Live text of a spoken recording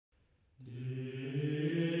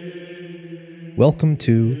Welcome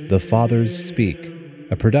to The Fathers Speak,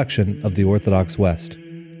 a production of the Orthodox West.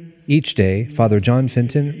 Each day, Father John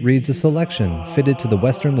Fenton reads a selection fitted to the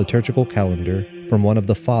Western liturgical calendar from one of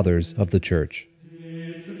the Fathers of the Church.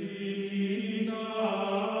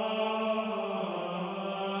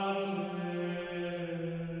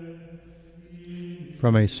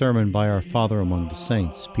 From a sermon by our Father among the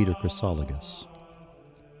Saints, Peter Chrysologus.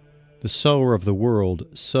 The sower of the world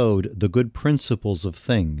sowed the good principles of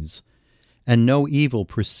things, and no evil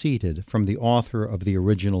proceeded from the author of the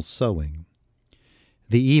original sowing.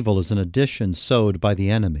 The evil is an addition sowed by the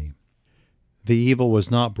enemy. The evil was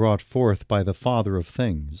not brought forth by the Father of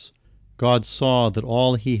things. God saw that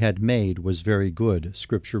all he had made was very good,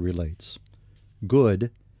 Scripture relates. Good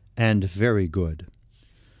and very good.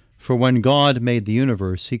 For when God made the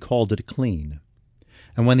universe, he called it clean.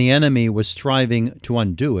 And when the enemy was striving to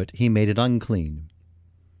undo it, he made it unclean.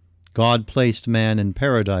 God placed man in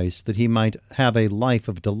paradise that he might have a life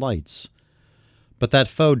of delights. But that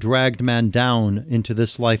foe dragged man down into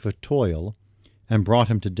this life of toil and brought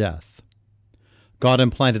him to death. God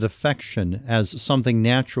implanted affection as something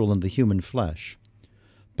natural in the human flesh.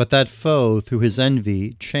 But that foe, through his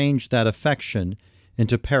envy, changed that affection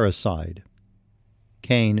into parricide.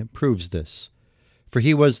 Cain proves this, for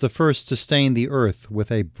he was the first to stain the earth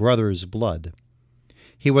with a brother's blood.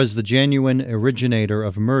 He was the genuine originator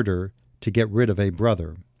of murder to get rid of a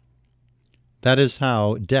brother. That is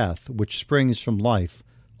how death, which springs from life,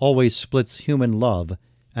 always splits human love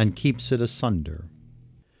and keeps it asunder.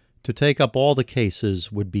 To take up all the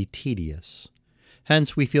cases would be tedious.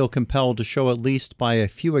 Hence we feel compelled to show at least by a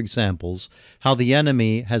few examples how the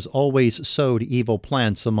enemy has always sowed evil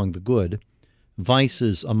plants among the good,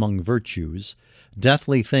 vices among virtues,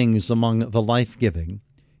 deathly things among the life-giving,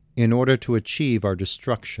 in order to achieve our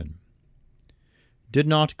destruction. Did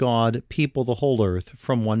not God people the whole earth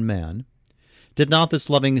from one man? Did not this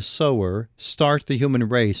loving sower start the human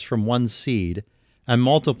race from one seed and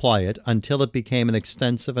multiply it until it became an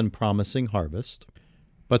extensive and promising harvest?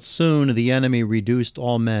 But soon the enemy reduced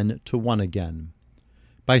all men to one again.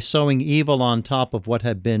 By sowing evil on top of what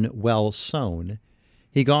had been well sown,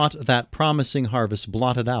 he got that promising harvest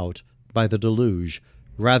blotted out by the deluge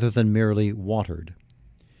rather than merely watered.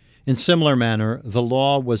 In similar manner, the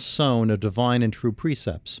law was sown of divine and true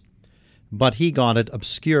precepts, but he got it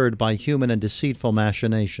obscured by human and deceitful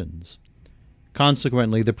machinations.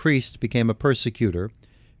 Consequently, the priest became a persecutor,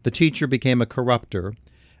 the teacher became a corrupter,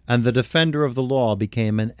 and the defender of the law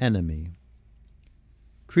became an enemy.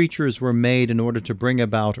 Creatures were made in order to bring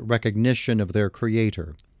about recognition of their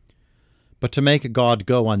Creator. But to make God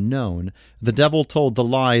go unknown, the devil told the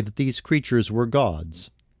lie that these creatures were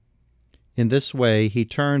gods. In this way he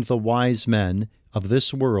turned the wise men of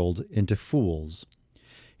this world into fools.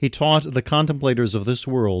 He taught the contemplators of this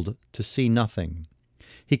world to see nothing.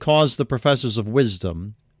 He caused the professors of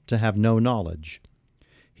wisdom to have no knowledge.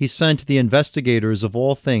 He sent the investigators of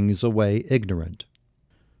all things away ignorant.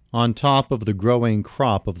 On top of the growing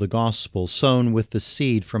crop of the gospel sown with the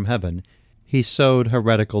seed from heaven, he sowed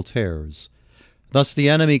heretical tares. Thus the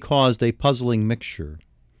enemy caused a puzzling mixture,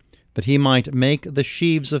 that he might make the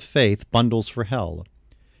sheaves of faith bundles for hell,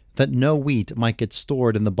 that no wheat might get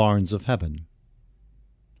stored in the barns of heaven.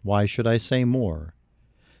 Why should I say more?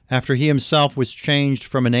 After he himself was changed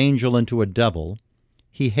from an angel into a devil,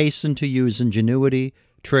 he hastened to use ingenuity,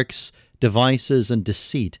 tricks, devices, and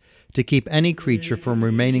deceit to keep any creature from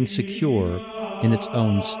remaining secure in its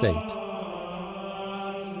own state.